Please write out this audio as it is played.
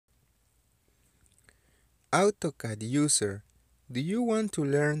AutoCAD user, do you want to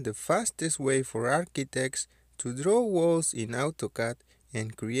learn the fastest way for architects to draw walls in AutoCAD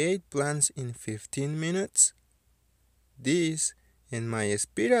and create plans in 15 minutes? This and my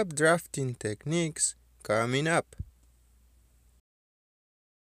speed up drafting techniques coming up.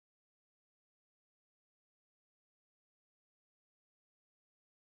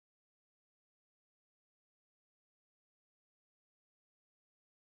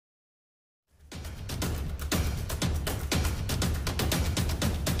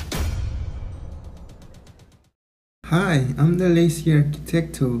 Hi, I'm the Lazy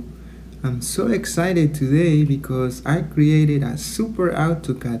Architecto. I'm so excited today because I created a super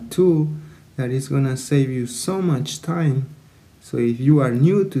AutoCAD tool that is gonna save you so much time. So if you are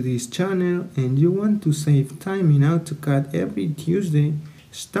new to this channel and you want to save time in AutoCAD every Tuesday,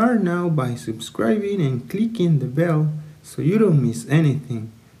 start now by subscribing and clicking the bell so you don't miss anything.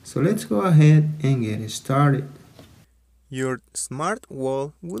 So let's go ahead and get started. Your smart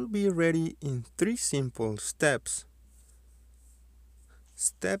wall will be ready in 3 simple steps.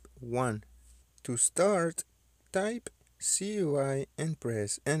 Step 1. To start, type CUI and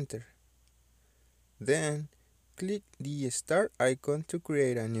press enter. Then, click the start icon to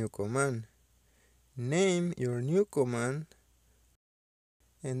create a new command. Name your new command,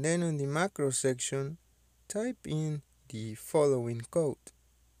 and then on the macro section, type in the following code.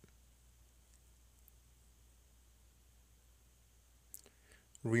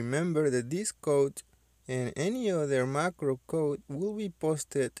 Remember that this code and any other macro code will be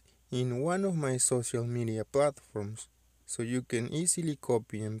posted in one of my social media platforms, so you can easily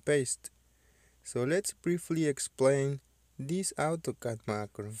copy and paste. So let's briefly explain this AutoCAD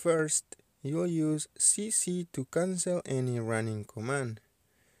macro. First, you'll use CC to cancel any running command.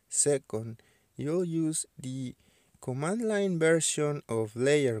 Second, you'll use the command line version of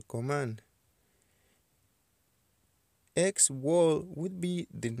layer command. Xwall would be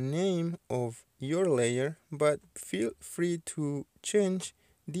the name of your layer, but feel free to change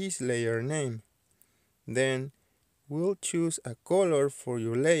this layer name. Then we'll choose a color for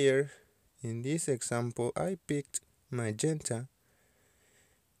your layer. In this example, I picked magenta.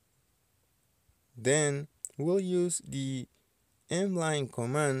 Then we'll use the mline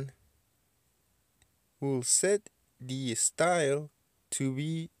command. We'll set the style to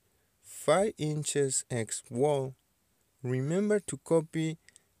be 5 inches X wall. Remember to copy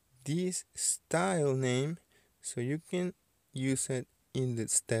this style name so you can use it in the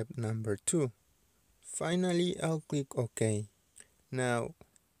step number 2. Finally, I'll click OK. Now,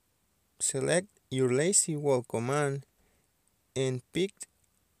 select your lazy wall command and pick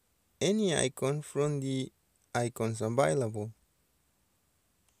any icon from the icons available.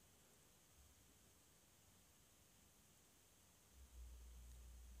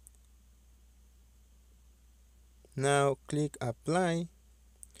 Now click apply,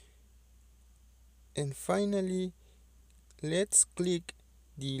 and finally let's click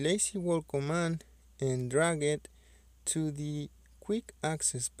the lazy wall command and drag it to the quick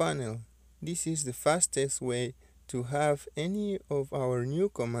access panel. This is the fastest way to have any of our new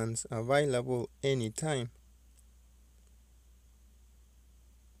commands available anytime.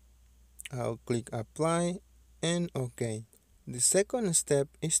 I'll click apply and OK. The second step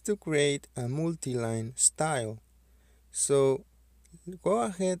is to create a multi-line style. So go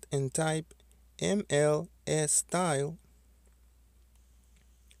ahead and type MLS style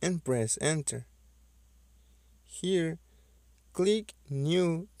and press enter. Here, click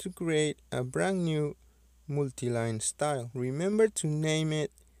new to create a brand new multi-line style. Remember to name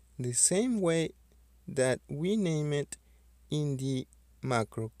it the same way that we name it in the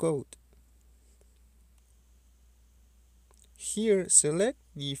macro code. Here, select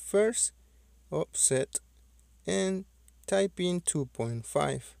the first offset and type in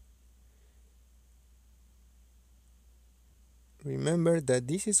 2.5. Remember that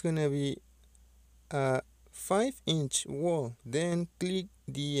this is going to be a 5-inch wall. Then click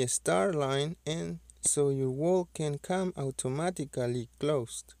the start line and so your wall can come automatically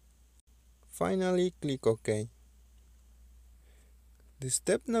closed. Finally, click OK. The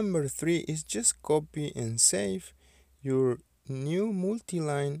step number 3 is just copy and save your new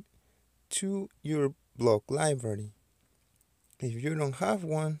multi-line to your block library. If you don't have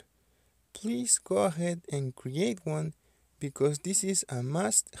one, please go ahead and create one because this is a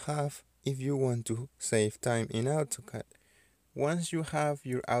must-have if you want to save time in AutoCAD. Once you have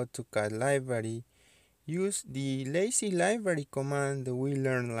your AutoCAD library, use the lazy library command that we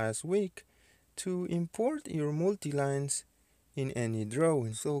learned last week to import your multi-lines in any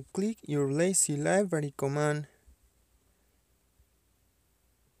drawing. So click your lazy library command,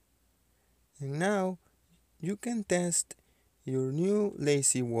 and now you can test your new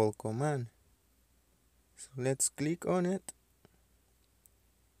lazy wall command. So let's click on it.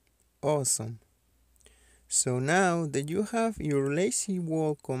 Awesome. So now that you have your lazy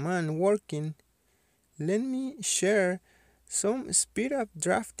wall command working, let me share some speed up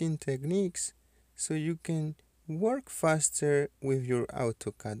drafting techniques so you can work faster with your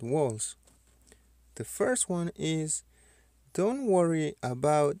AutoCAD walls. The first one is, don't worry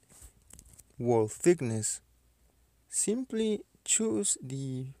about wall thickness. Simply choose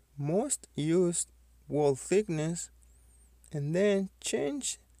the most used wall thickness and then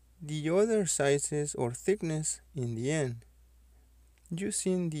change the other sizes or thickness in the end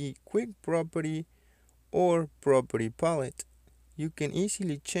using the quick property or property palette. You can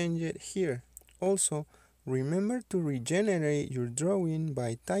easily change it here. Also, remember to regenerate your drawing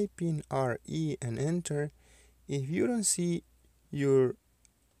by typing RE and enter if you don't see your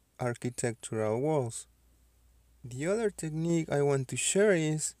architectural walls. The other technique I want to share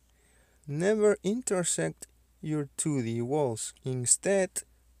is never intersect your 2D walls. Instead,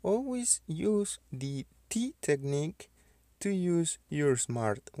 always use the T technique to use your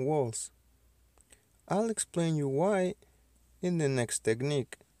smart walls. I'll explain you why in the next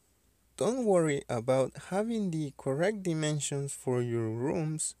technique. Don't worry about having the correct dimensions for your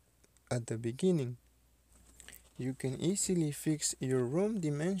rooms at the beginning. You can easily fix your room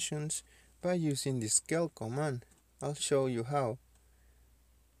dimensions by using the scale command. I'll show you how.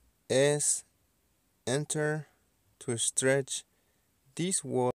 S, enter to stretch this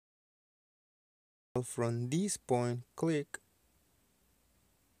wall from this point, click,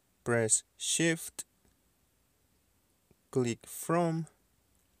 press shift, click from,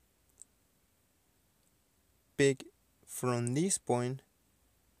 pick from this point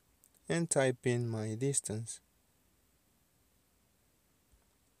and type in my distance.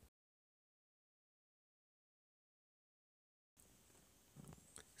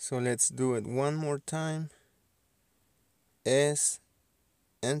 So let's do it one more time. S,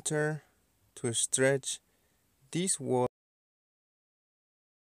 enter to stretch this wall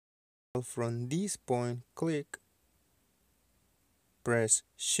from this point, click, press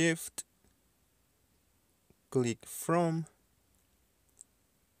shift, click from,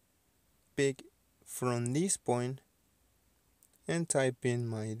 pick from this point and type in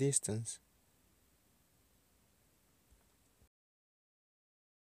my distance.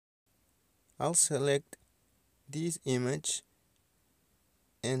 I'll select this image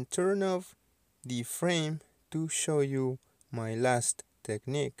and turn off the frame to show you my last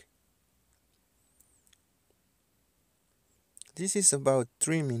technique. This is about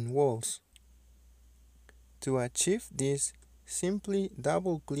trimming walls. To achieve this, simply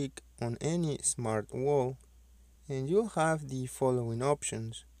double click on any smart wall and you'll have the following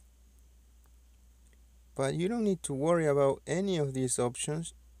options. But you don't need to worry about any of these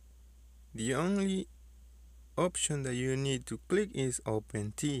options. The only option that you need to click is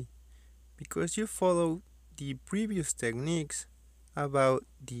Open T, because you follow the previous techniques about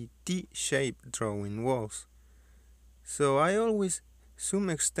the T-shaped drawing walls. So I always zoom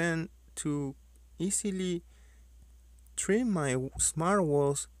extend to easily trim my smart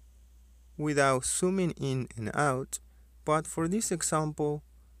walls without zooming in and out, but for this example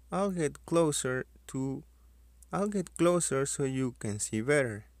I'll get closer so you can see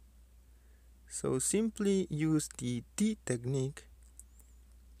better. So simply use the T technique,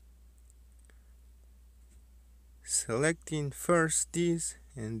 selecting first this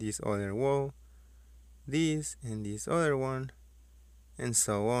and this other wall, this and this other one, and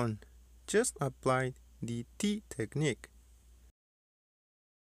so on. Just apply the T technique.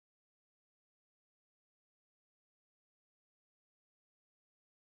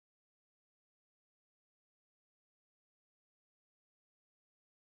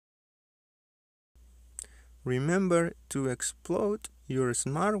 Remember to explode your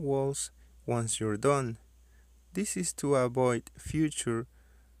smart walls once you're done. This is to avoid future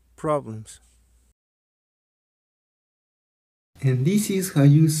problems. And this is how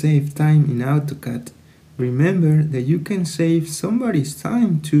you save time in AutoCAD. Remember that you can save somebody's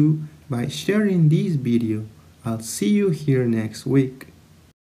time too by sharing this video. I'll see you here next week.